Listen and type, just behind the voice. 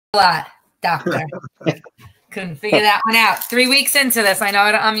lot, doctor. Couldn't figure that one out. 3 weeks into this, I know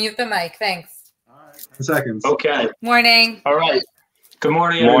how to unmute the mic. Thanks. All right, 10 seconds. Okay. Morning. All right. Good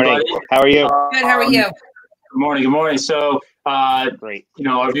morning, Morning. everybody. How are you? Good. How are you? Good morning. Good morning. So, Great.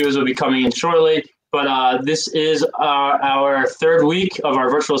 our viewers will be coming in shortly, but this is our third week of our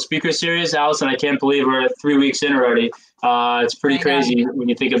virtual speaker series, Allison. I can't believe we're 3 weeks in already. It's pretty crazy when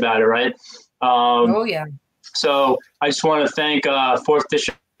you think about it, right? Oh, yeah. So I just want to thank 4th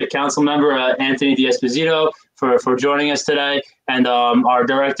District Council member Anthony D'Esposito for joining us today, and our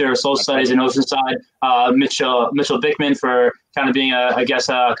Director of Social Studies in Oceanside, Mitchell Bickman, for kind of being a guest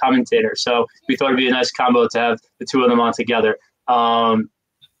commentator. So we thought it'd be a nice combo to have the two of them on together. So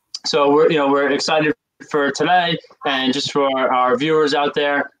we're excited for today, and just for our viewers out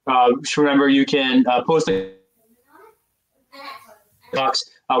there, just remember you can post a box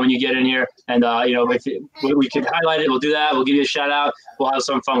when you get in here, and if we could highlight it, we'll do that. We'll give you a shout out. We'll have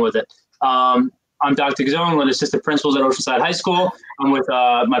some fun with it. I'm Dr. Gazone, one of the assistant principals at Oceanside High School. I'm with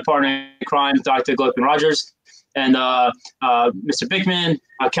my partner in crime, Dr. Gluckman Rogers, and Mr. Bickman,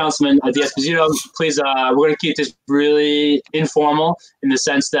 Councilman D'Esposito. Please, we're going to keep this really informal in the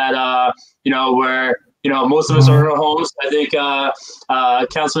sense that we're most of us are in our homes. I think,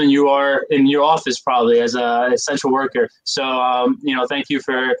 Councilman, you are in your office probably as an essential worker. So, thank you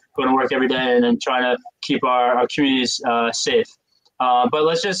for going to work every day and trying to keep our communities safe. But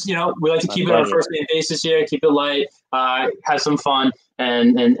let's just, we like to keep it on a first name basis here, keep it light, have some fun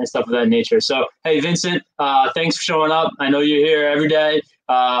and stuff of that nature. So, hey, Vincent, thanks for showing up. I know you're here every day.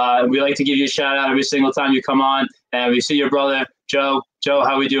 We like to give you a shout out every single time you come on. And we see your brother, Joe. Joe,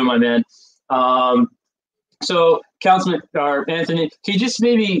 how we doing, my man? So, Councilman or Anthony, can you just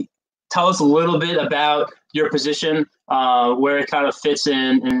maybe tell us a little bit about your position, where it kind of fits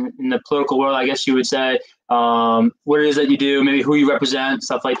in the political world, I guess you would say, what it is that you do, maybe who you represent,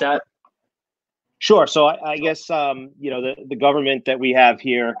 stuff like that? Sure. So I guess, the government that we have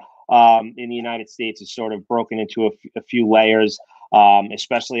here in the United States is sort of broken into a few layers,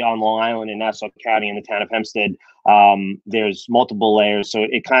 especially on Long Island in Nassau County in the town of Hempstead. There's multiple layers. So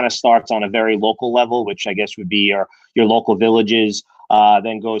it kind of starts on a very local level, which I guess would be your local villages,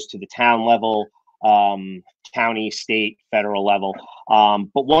 then goes to the town level, county, state, federal level.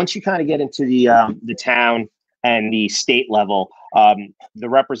 But once you kind of get into the town and the state level, the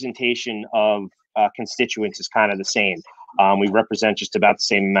representation of constituents is kind of the same. We represent just about the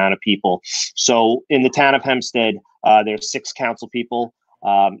same amount of people. So in the town of Hempstead, there's 6 council people,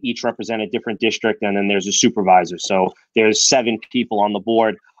 each represent a different district, and then there's a supervisor. So there's 7 people on the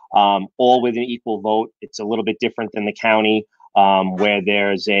board, all with an equal vote. It's a little bit different than the county, where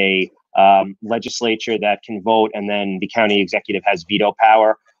there's a legislature that can vote, and then the county executive has veto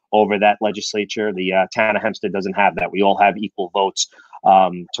power over that legislature. The town of Hempstead doesn't have that. We all have equal votes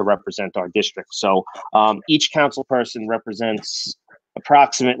to represent our district. So each council person represents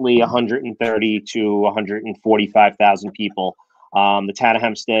approximately 130 to 145,000 people. The town of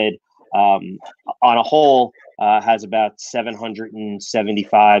Hempstead on a whole has about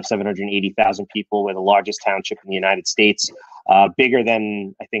 780,000 people. We're the largest township in the United States, bigger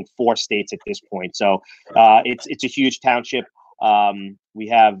than I think 4 states at this point. So it's a huge township. We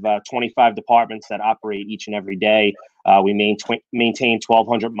have 25 departments that operate each and every day. We maintain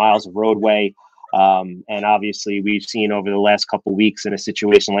 1,200 miles of roadway. And obviously, we've seen over the last couple of weeks in a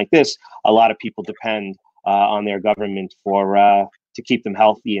situation like this, a lot of people depend on their government to keep them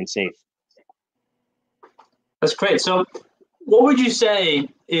healthy and safe. That's great. So what would you say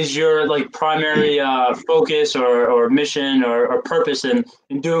is your primary focus or mission or purpose in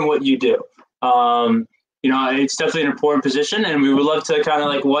doing what you do? It's definitely an important position, and we would love to kind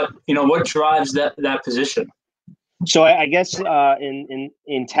of what drives that position. So I guess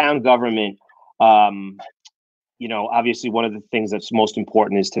in town government, obviously one of the things that's most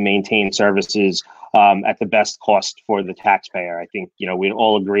important is to maintain services at the best cost for the taxpayer. I think, we'd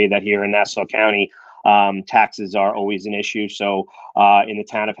all agree that here in Nassau County, taxes are always an issue. So in the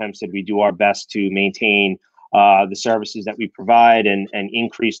town of Hempstead, we do our best to maintain the services that we provide and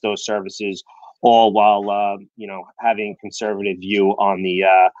increase those services, all while having a conservative view on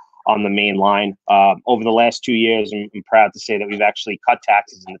the main line. Over the last 2 years, I'm proud to say that we've actually cut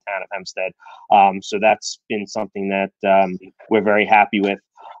taxes in the town of Hempstead. So that's been something that we're very happy with.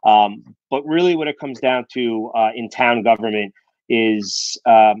 But really what it comes down to in town government is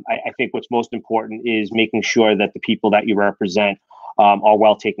I think what's most important is making sure that the people that you represent are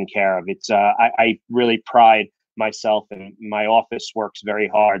well taken care of. It's I really pride myself, and my office works very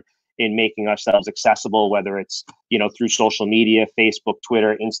hard in making ourselves accessible, whether it's through social media, Facebook,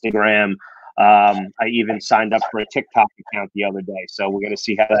 Twitter, Instagram, I even signed up for a TikTok account the other day, so we're going to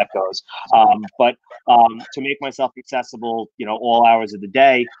see how that goes. But to make myself accessible, all hours of the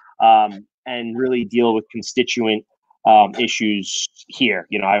day, and really deal with constituent issues here.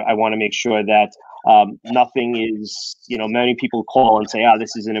 I want to make sure that nothing is, many people call and say, oh,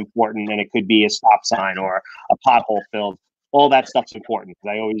 this isn't important, and it could be a stop sign or a pothole filled. All that stuff's important.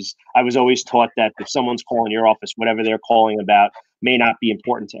 I was always taught that if someone's calling your office, whatever they're calling about may not be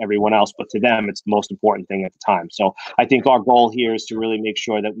important to everyone else, but to them, it's the most important thing at the time. So I think our goal here is to really make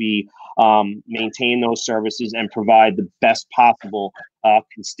sure that we maintain those services and provide the best possible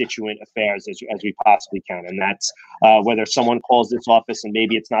constituent affairs as we possibly can. And that's whether someone calls this office and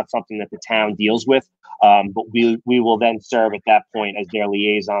maybe it's not something that the town deals with, but we will then serve at that point as their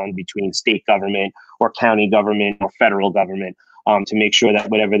liaison between state government or county government or federal government to make sure that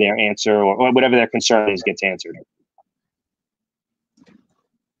whatever their answer or whatever their concern is gets answered.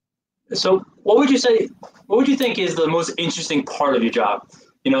 So what would you think is the most interesting part of your job?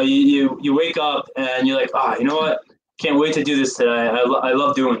 You wake up and you're like, you know what? Can't wait to do this today. I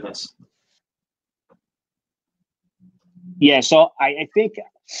love doing this. Yeah, so I think,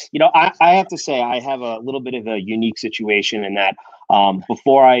 I have to say I have a little bit of a unique situation in that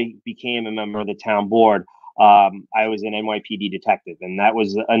before I became a member of the town board, I was an NYPD detective, and that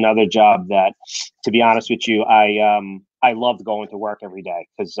was another job that, to be honest with you, I loved going to work every day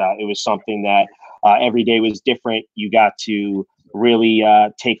because it was something that every day was different. You got to really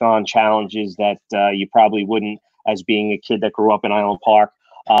take on challenges that you probably wouldn't as being a kid that grew up in Island Park.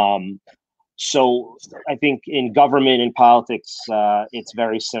 So I think in government and politics, it's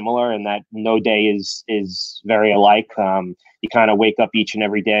very similar in that no day is very alike. You kind of wake up each and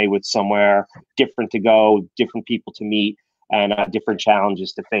every day with somewhere different to go, different people to meet, and different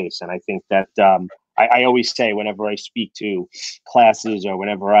challenges to face. And I think that I always say whenever I speak to classes or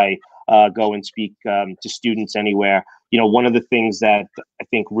whenever I go and speak to students anywhere, one of the things that I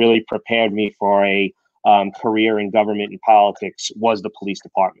think really prepared me for a career in government and politics was the police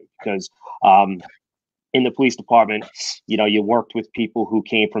department, because in the police department, you worked with people who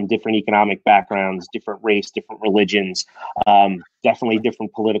came from different economic backgrounds, different race, different religions, definitely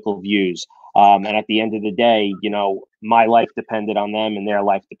different political views. And at the end of the day, my life depended on them and their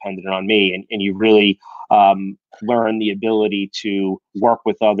life depended on me. And you really learn the ability to work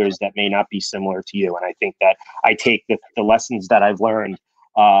with others that may not be similar to you. And I think that I take the lessons that I've learned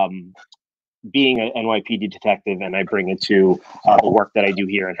being an NYPD detective, and I bring it to the work that I do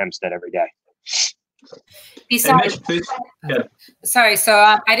here in Hempstead every day. Besides, sorry, so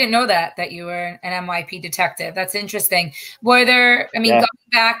I didn't know that you were an NYPD detective. That's interesting. Were there, going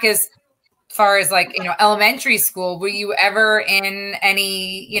back as far as elementary school, were you ever in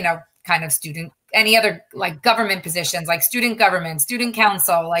any, kind of any other government positions, like student government, student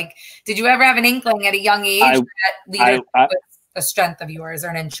council? Did you ever have an inkling at a young age that leadership was a strength of yours or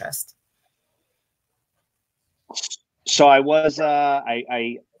an interest? So I was,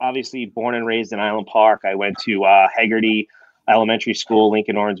 I obviously born and raised in Island Park. I went to Haggerty Elementary School,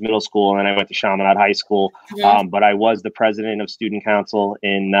 Lincoln Orange Middle School, and then I went to Chaminade High School. Mm-hmm. But I was the president of student council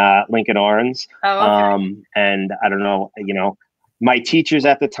in Lincoln Orange. Oh, okay. And I don't know, my teachers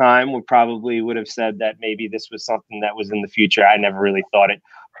at the time would have said that maybe this was something that was in the future. I never really thought it,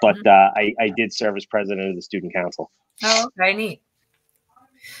 but I did serve as president of the student council. Oh, okay, neat.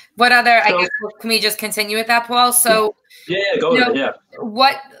 What other, I guess, can we just continue with that, Paul? So, go ahead. Yeah.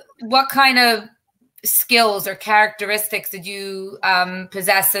 What kind of skills or characteristics did you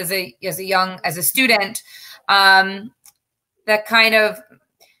possess as a student that kind of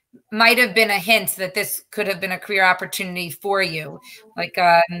might have been a hint that this could have been a career opportunity for you?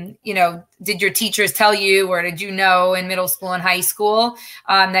 Did your teachers tell you, or did you know in middle school and high school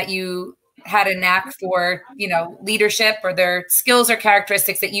that you had a knack for, leadership, or their skills or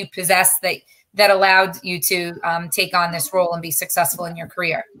characteristics that you possess that allowed you to take on this role and be successful in your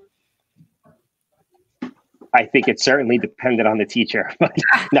career? I think it certainly depended on the teacher.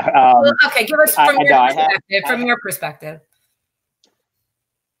 Okay, give us from your perspective.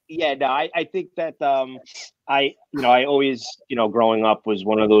 Yeah, no, I think that I always, growing up was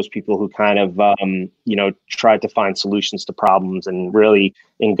one of those people who kind of, tried to find solutions to problems, and really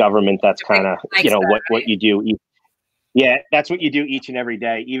in government, that's kind of, what you do. Yeah, that's what you do each and every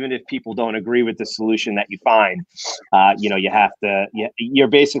day. Even if people don't agree with the solution that you find, you're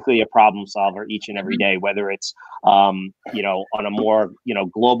basically a problem solver each and every day, whether it's, on a more,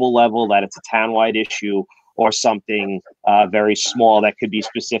 global level, that it's a townwide issue, or something very small that could be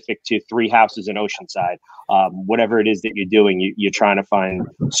specific to 3 houses in Oceanside. Whatever it is that you're doing, you're trying to find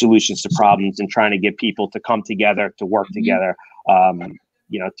solutions to problems and trying to get people to come together, to work together.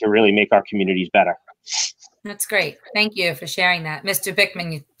 to really make our communities better. That's great. Thank you for sharing that. Mr.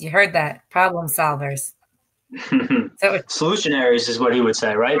 Bickman, you heard that. Problem solvers. Solutionaries is what he would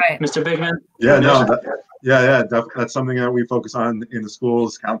say, right? Mr. Bickman? Yeah, no, that's something that we focus on in the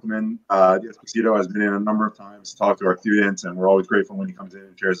schools. Councilman D'Esposito has been in a number of times to talk to our students, and we're always grateful when he comes in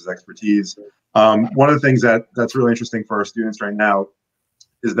and shares his expertise. One of the things that's really interesting for our students right now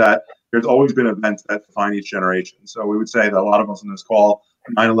is that there's always been events that define each generation. So we would say that a lot of us on this call,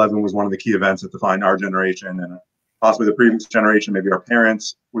 9/11 was one of the key events that defined our generation, and possibly the previous generation, maybe our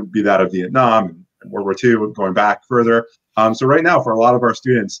parents, would be that of Vietnam and World War II, going back further. So right now, for a lot of our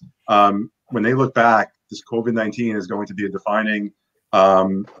students, when they look back, this COVID-19 is going to be a defining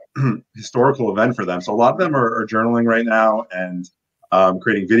historical event for them. So a lot of them are journaling right now and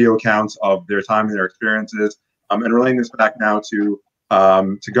creating video accounts of their time and their experiences, and relaying this back now to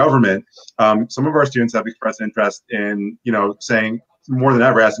government. Some of our students have expressed interest in, saying more than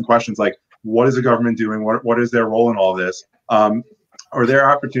ever, asking questions like, what is the government doing? What is their role in all this? Are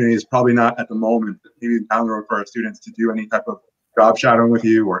there opportunities, probably not at the moment, but maybe down the road for our students to do any type of job shadowing with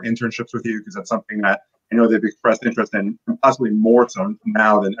you or internships with you? Because that's something that I know they've expressed interest in, and possibly more so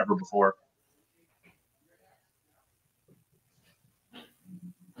now than ever before.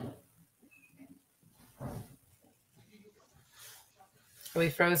 Are we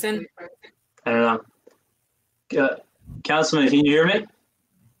frozen? I don't know. Councilman, can you hear me?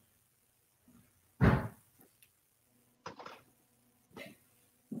 I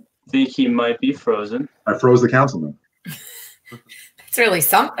think he might be frozen. I froze the councilman. It's really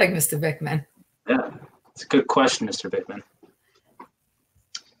something, Mr. Bickman. Yeah, it's a good question, Mr. Bickman.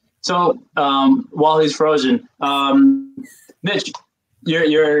 So while he's frozen, Mitch,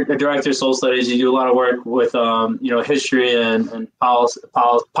 you're a director of Soul Studies. You do a lot of work with history and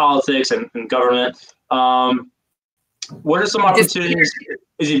politics and government. What are some opportunities?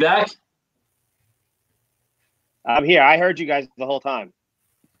 Is he back? I'm here. I heard you guys the whole time.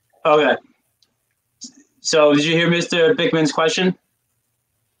 Okay. So did you hear Mr. Bickman's question?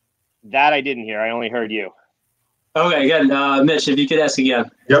 That I didn't hear. I only heard you. Okay, good. Mitch, if you could ask again.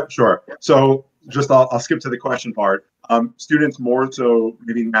 Yep, sure. So just I'll skip to the question part. Students more so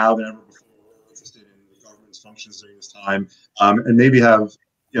maybe now than ever before are interested in the government's functions during this time, and maybe have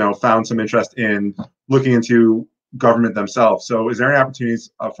found some interest in looking into government themselves. So is there any opportunities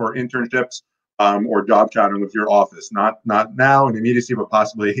for internships or job shadowing with your office? Not now in immediacy, but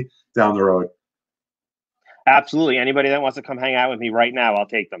possibly down the road. Absolutely. Anybody that wants to come hang out with me right now, I'll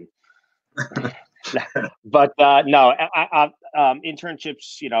take them. But no,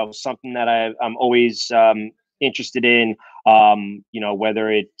 internships, something that I'm always interested in, whether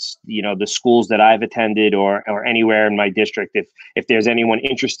it's, the schools that I've attended or anywhere in my district. If there's anyone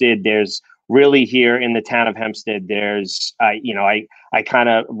interested, there's really here in the town of Hempstead, there's, I kind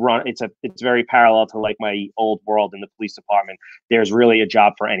of run, it's very parallel to like my old world in the police department. There's really a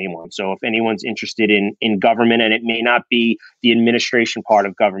job for anyone. So if anyone's interested in government, and it may not be the administration part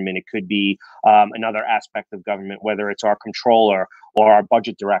of government, it could be another aspect of government, whether it's our controller or our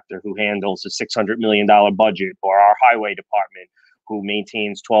budget director who handles a $600 million budget, or our highway department who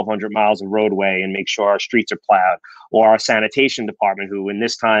maintains 1,200 miles of roadway and makes sure our streets are plowed, or our sanitation department who in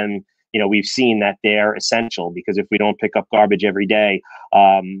this time, we've seen that they're essential, because if we don't pick up garbage every day,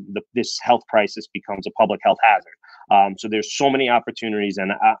 this health crisis becomes a public health hazard. So there's so many opportunities,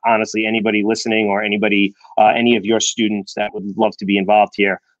 and honestly, anybody listening or anybody, any of your students that would love to be involved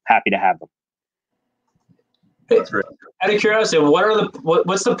here, happy to have them. That's great. Out of curiosity,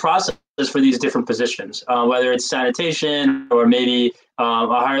 what's the process for these different positions? Whether it's sanitation or maybe a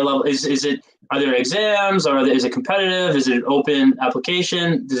higher level, are there exams, or is it competitive? Is it an open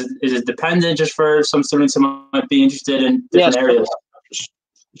application? Is it dependent just for some students who might be interested in different areas?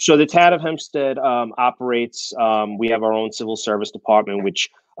 So the town of Hempstead operates, we have our own civil service department, which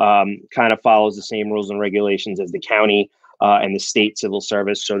kind of follows the same rules and regulations as the county and the state civil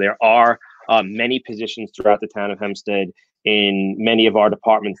service. So there are many positions throughout the town of Hempstead in many of our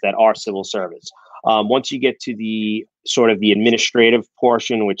departments that are civil service. Once you get to the sort of the administrative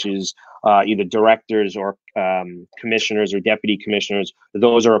portion, which is either directors or commissioners or deputy commissioners,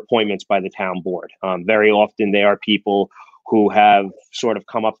 those are appointments by the town board. Very often they are people who have sort of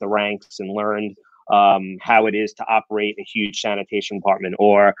come up the ranks and learned how it is to operate a huge sanitation department,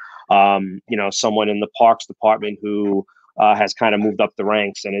 or someone in the parks department who has kind of moved up the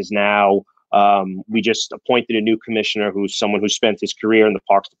ranks and is now, we just appointed a new commissioner who's someone who spent his career in the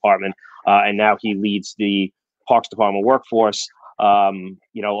parks department, and now he leads the parks department workforce,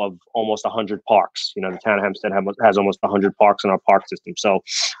 of almost 100 parks. The town of Hempstead has almost 100 parks in our park system. So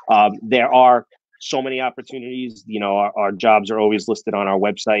there are so many opportunities. You know, our jobs are always listed on our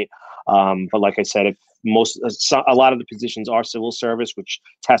website. But like I said, if a lot of the positions are civil service, which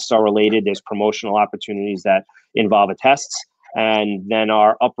tests are related, there's promotional opportunities that involve a tests. And then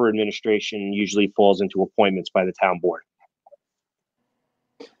our upper administration usually falls into appointments by the town board.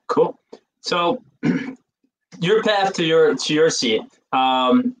 Cool. So your path to your seat.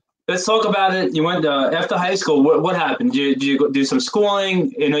 Let's talk about it. You went after high school. What happened? Did you go do some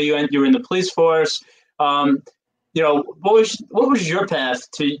schooling? You know, you were in the police force. You know, what was your path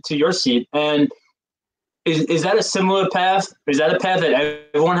to your seat? And is that a similar path? Is that a path that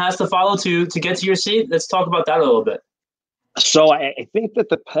everyone has to follow to get to your seat? Let's talk about that a little bit. So I think that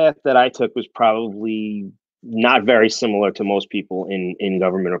the path that I took was probably not very similar to most people in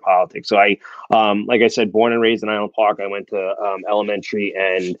government or politics. So I, like I said, born and raised in Island Park. I went to elementary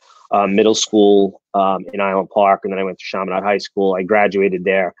and middle school in Island Park, and then I went to Chaminade High School. I graduated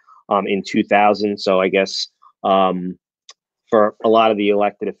there in 2000. So I guess for a lot of the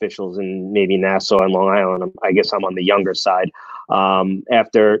elected officials in maybe Nassau and Long Island, I guess I'm on the younger side.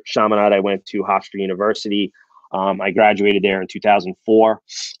 After Chaminade, I went to Hofstra University. I graduated there in 2004.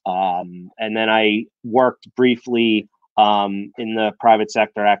 And then I worked briefly in the private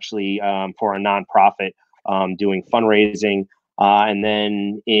sector, actually, for a nonprofit doing fundraising. And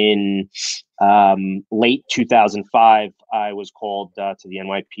then in late 2005, I was called to the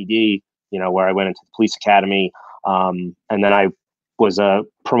NYPD, you know, where I went into the police academy. And then I was a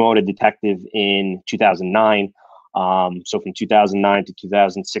promoted detective in 2009. So from 2009 to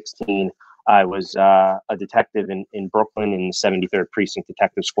 2016, I was a detective in Brooklyn in the 73rd Precinct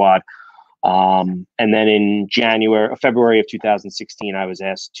Detective Squad. And then in February of 2016, I was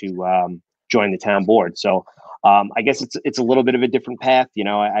asked to join the town board. So I guess it's a little bit of a different path. You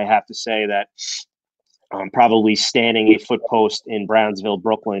know, I have to say that probably standing a foot post in Brownsville,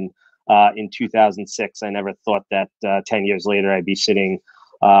 Brooklyn in 2006, I never thought that 10 years later I'd be sitting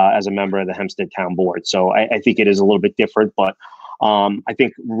as a member of the Hempstead Town Board. So I think it is a little bit different, but I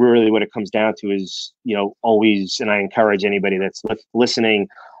think really what it comes down to is, you know, always, and I encourage anybody that's listening,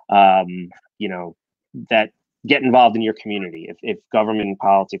 you know, that get involved in your community. If government and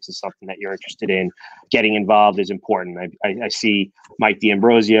politics is something that you're interested in, getting involved is important. I see Mike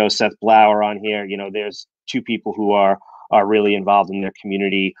D'Ambrosio, Seth Blower on here. You know, there's two people who are really involved in their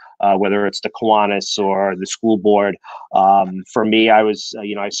community, whether it's the Kiwanis or the school board. For me, I was,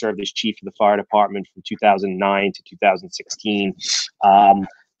 you know, I served as chief of the fire department from 2009 to 2016,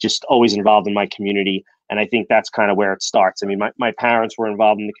 just always involved in my community. And I think that's kind of where it starts. I mean, my parents were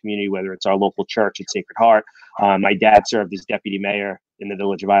involved in the community, whether it's our local church at Sacred Heart. My dad served as deputy mayor in the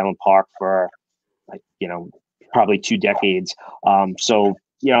village of Island Park for, like, you know, probably 2 decades. So,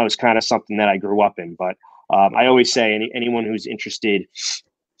 you know, it's kind of something that I grew up in. But I always say anyone who's interested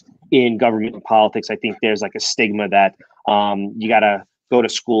in government and politics, I think there's like a stigma that you got to go to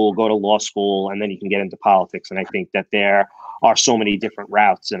school, go to law school, and then you can get into politics. And I think that there are so many different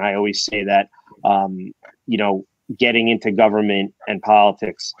routes. And I always say that, you know, getting into government and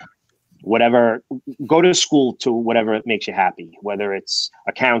politics, go to school to whatever makes you happy, whether it's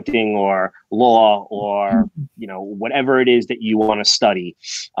accounting or law or, you know, whatever it is that you want to study.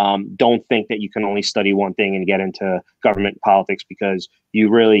 Don't think that you can only study one thing and get into government and politics, because you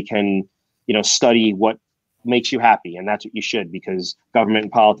really can, you know, study what makes you happy. And that's what you should, because government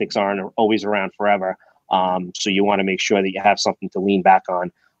and politics aren't always around forever. So you want to make sure that you have something to lean back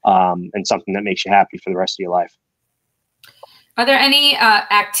on, and something that makes you happy for the rest of your life. Are there any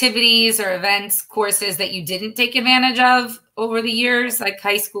activities or events, courses that you didn't take advantage of over the years, like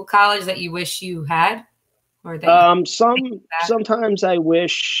high school, college, that you wish you had? Or that sometimes I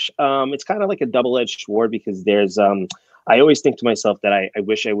wish, it's kind of like a double-edged sword, because there's I always think to myself that I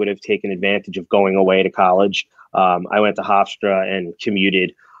wish I would have taken advantage of going away to college. I went to Hofstra and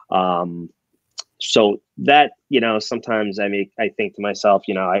commuted. So that, you know, sometimes I think to myself,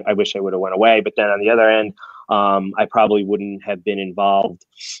 you know, I wish I would have went away. But then on the other end, I probably wouldn't have been involved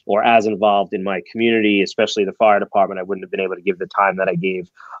or as involved in my community, especially the fire department. I wouldn't have been able to give the time that I gave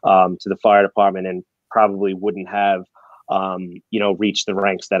to the fire department, and probably wouldn't have, you know, reached the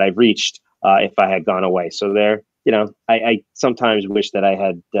ranks that I've reached if I had gone away. So there, you know, I sometimes wish that I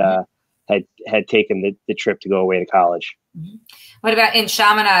had taken the trip to go away to college. Mm-hmm. What about in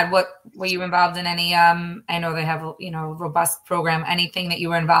Chaminade? What were you involved in? Any? I know they have, you know, a robust program. Anything that you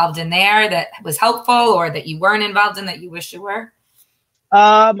were involved in there that was helpful, or that you weren't involved in that you wish you were?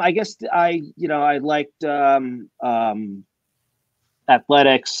 I guess I liked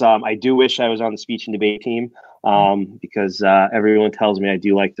athletics. I do wish I was on the speech and debate team, because everyone tells me I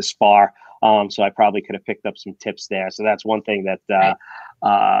do like to spar. So I probably could have picked up some tips there. So that's one thing that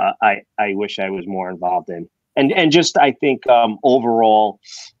I wish I was more involved in. And just, I think, overall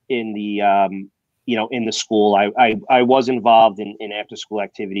in the, in the school, I was involved in after school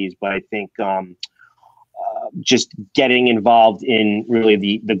activities, but I think just getting involved in really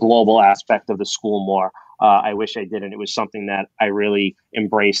the global aspect of the school more, I wish I did. And it was something that I really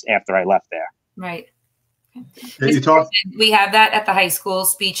embraced after I left there. Right. We have that at the high school,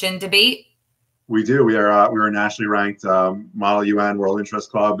 speech and debate. We do. We are a nationally ranked Model UN World Interest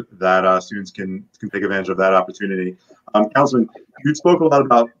Club that students can take advantage of that opportunity. Councilman, you spoke a lot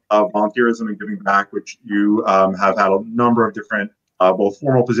about volunteerism and giving back, which you have had a number of different both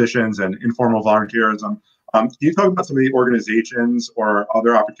formal positions and informal volunteerism. Can you talk about some of the organizations or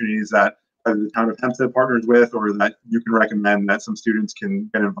other opportunities that the Town of Hempstead partners with, or that you can recommend that some students can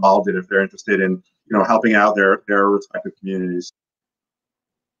get involved in if they're interested in, helping out their respective communities?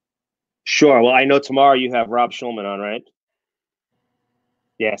 Sure. Well, I know tomorrow you have Rob Schulman on, right?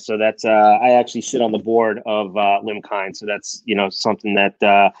 Yeah. So that's I actually sit on the board of Limkind. So that's something that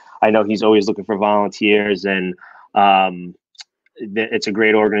I know he's always looking for volunteers, and it's a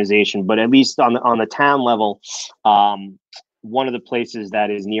great organization. But at least on the town level, one of the places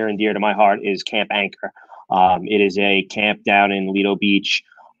that is near and dear to my heart is Camp Anchor. It is a camp down in Lido Beach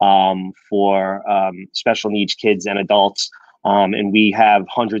for special needs kids and adults. And we have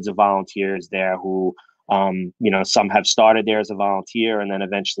hundreds of volunteers there who, some have started there as a volunteer and then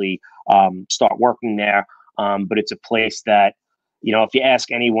eventually start working there. But it's a place that, if you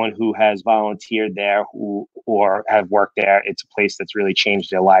ask anyone who has volunteered there or have worked there, it's a place that's really changed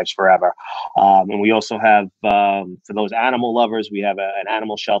their lives forever. And we also have, for those animal lovers, we have an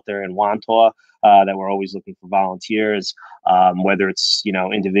animal shelter in Wantaw that we're always looking for volunteers, whether it's,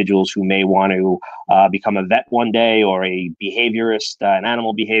 individuals who may want to become a vet one day, or a behaviorist, an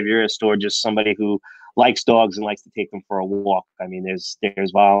animal behaviorist, or just somebody who likes dogs and likes to take them for a walk. I mean, there's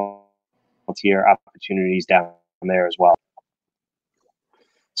volunteer opportunities down there as well.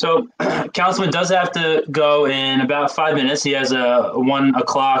 So Councilman does have to go in about 5 minutes. He has a 1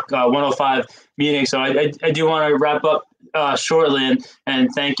 o'clock, 1:05 meeting. So I do want to wrap up shortly and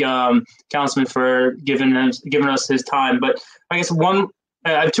thank Councilman for giving us his time. But I guess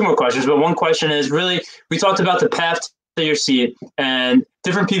I have two more questions, but one question is really, we talked about the path to your seat, and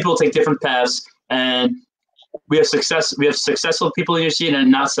different people take different paths, and we have successful people in your seat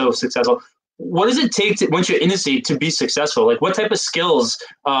and not so successful. What does it take once you're in the seat to be successful? Like, what type of skills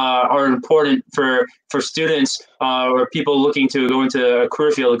are important for students or people looking to go into a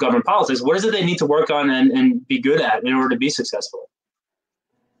career field of government politics? What is it they need to work on and be good at in order to be successful?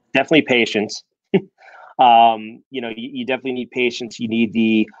 Definitely patience. You definitely need patience. You need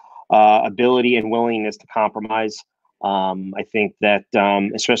the ability and willingness to compromise. I think that,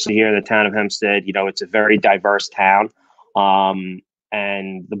 especially here in the town of Hempstead, it's a very diverse town,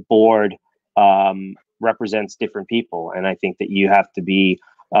 and the board represents different people. And I think that you have to be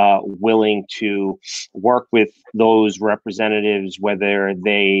willing to work with those representatives, whether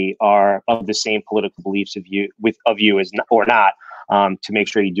they are of the same political beliefs of you or not, to make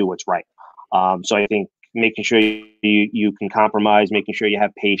sure you do what's right. So I think making sure you can compromise, making sure you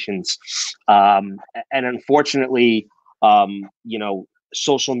have patience. And unfortunately,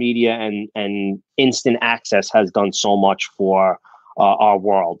 social media and instant access has done so much for our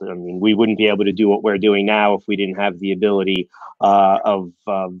world. I mean, we wouldn't be able to do what we're doing now if we didn't have the ability of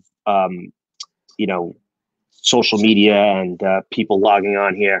social media and people logging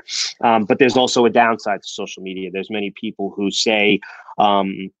on here. But there's also a downside to social media. There's many people who say,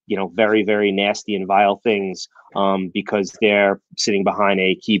 very, very nasty and vile things because they're sitting behind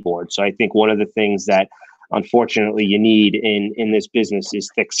a keyboard. So I think one of the things that unfortunately you need in this business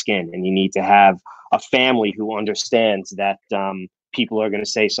is thick skin, and you need to have a family who understands that people are going to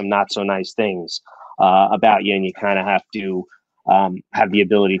say some not so nice things about you, and you kind of have to have the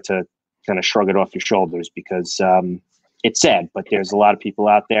ability to kind of shrug it off your shoulders, because it's sad, but there's a lot of people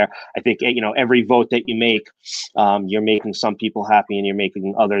out there. I think, every vote that you make, you're making some people happy and you're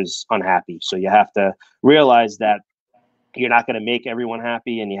making others unhappy. So you have to realize that you're not going to make everyone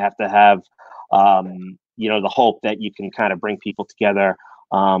happy, and you have to have, the hope that you can kind of bring people together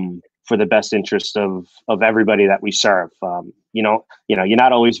for the best interest of everybody that we serve. You're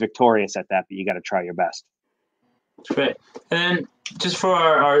not always victorious at that, but you got to try your best. Great. And then just for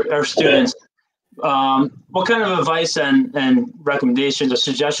our students, what kind of advice and recommendations or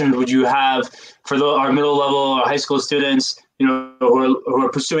suggestions would you have for our middle level or high school students, who are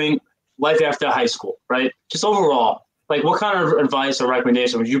pursuing life after high school, right? Just overall, like, what kind of advice or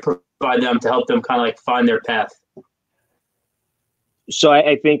recommendation would you provide them to help them kind of like find their path? So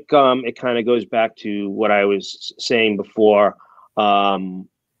I think it kind of goes back to what I was saying before.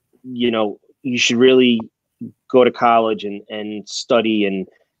 You know, you should really go to college and study and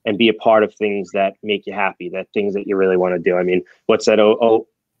be a part of things that make you happy, that things that you really want to do. I mean, what's that?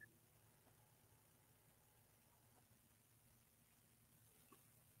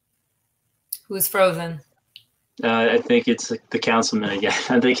 Who's frozen? I think it's the councilman again.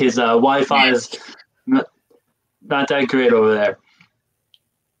 I think his Wi-Fi is not that great over there.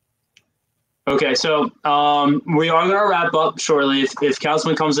 Okay, so we are going to wrap up shortly. If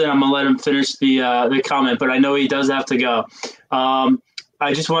Councilman comes in, I'm going to let him finish the comment, but I know he does have to go.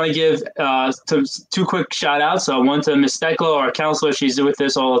 I just want to give two quick shout outs. One to Ms. Stecklow, our counselor. She's with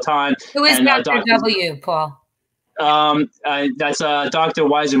us all the time. Who is Dr. W, Paul? That's Dr.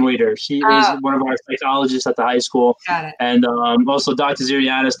 Weisenweeder. She is one of our psychologists at the high school. Got it. And also Dr.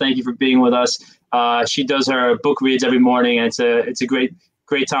 Zirianis, thank you for being with us. She does her book reads every morning, and it's a great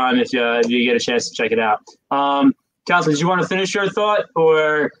time if you get a chance to check it out. Councilman, do you want to finish your thought,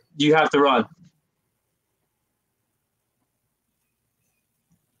 or do you have to run?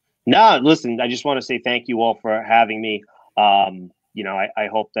 No, listen, I just want to say thank you all for having me. You know, I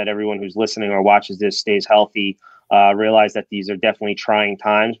hope that everyone who's listening or watches this stays healthy. Realize that these are definitely trying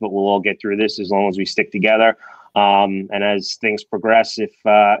times, but we'll all get through this as long as we stick together. And as things progress,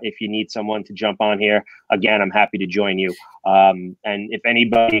 if you need someone to jump on here, again, I'm happy to join you. And if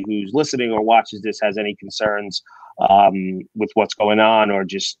anybody who's listening or watches this has any concerns with what's going on, or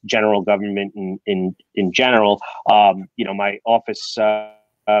just general government in general, you know, my office,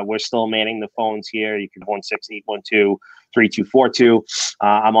 we're still manning the phones here. You can 1-6-812-3242.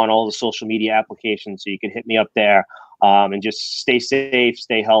 I'm on all the social media applications, so you can hit me up there. And just stay safe,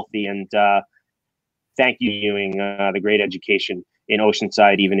 stay healthy, and thank you, doing the great education in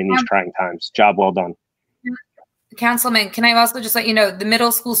Oceanside, even in these trying times. Job well done. Councilman, can I also just let you know, the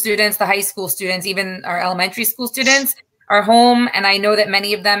middle school students, the high school students, even our elementary school students are home, and I know that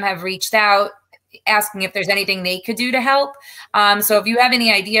many of them have reached out asking if there's anything they could do to help. So if you have any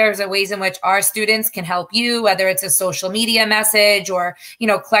ideas or ways in which our students can help you, whether it's a social media message or, you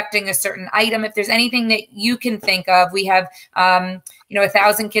know, collecting a certain item, if there's anything that you can think of, we have, you know,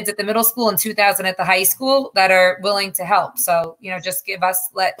 1,000 kids at the middle school and 2,000 at the high school that are willing to help. So, you know, just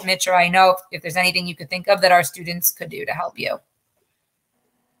let Mitch or I know if there's anything you could think of that our students could do to help you.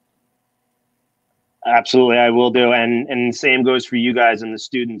 Absolutely, I will do. And the same goes for you guys and the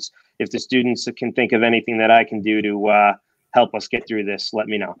students. If the students can think of anything that I can do to help us get through this, let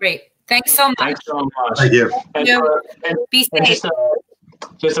me know. Great. Thanks so much. Thanks so much. Thank you. And, be safe.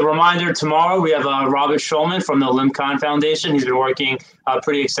 Just a reminder, tomorrow we have Robert Schulman from the Limcon Foundation. He's been working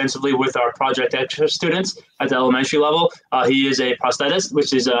pretty extensively with our Project Extra students at the elementary level. He is a prosthetist,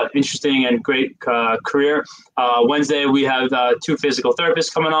 which is an interesting and great career. Wednesday, we have 2 physical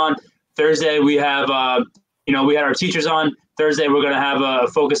therapists coming on. Thursday, we have, we had our teachers on. Thursday, we're going to have a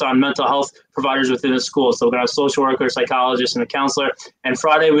focus on mental health providers within the school. So we're going to have social worker, psychologist, and a counselor. And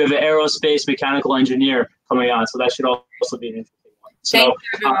Friday, we have an aerospace mechanical engineer coming on. So that should also be an interesting one. So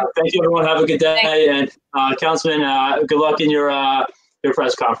thank you, everyone. Have a good day. And Councilman, good luck in your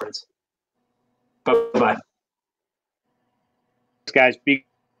press conference. Bye-bye. Guys, be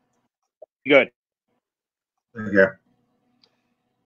good. Take care.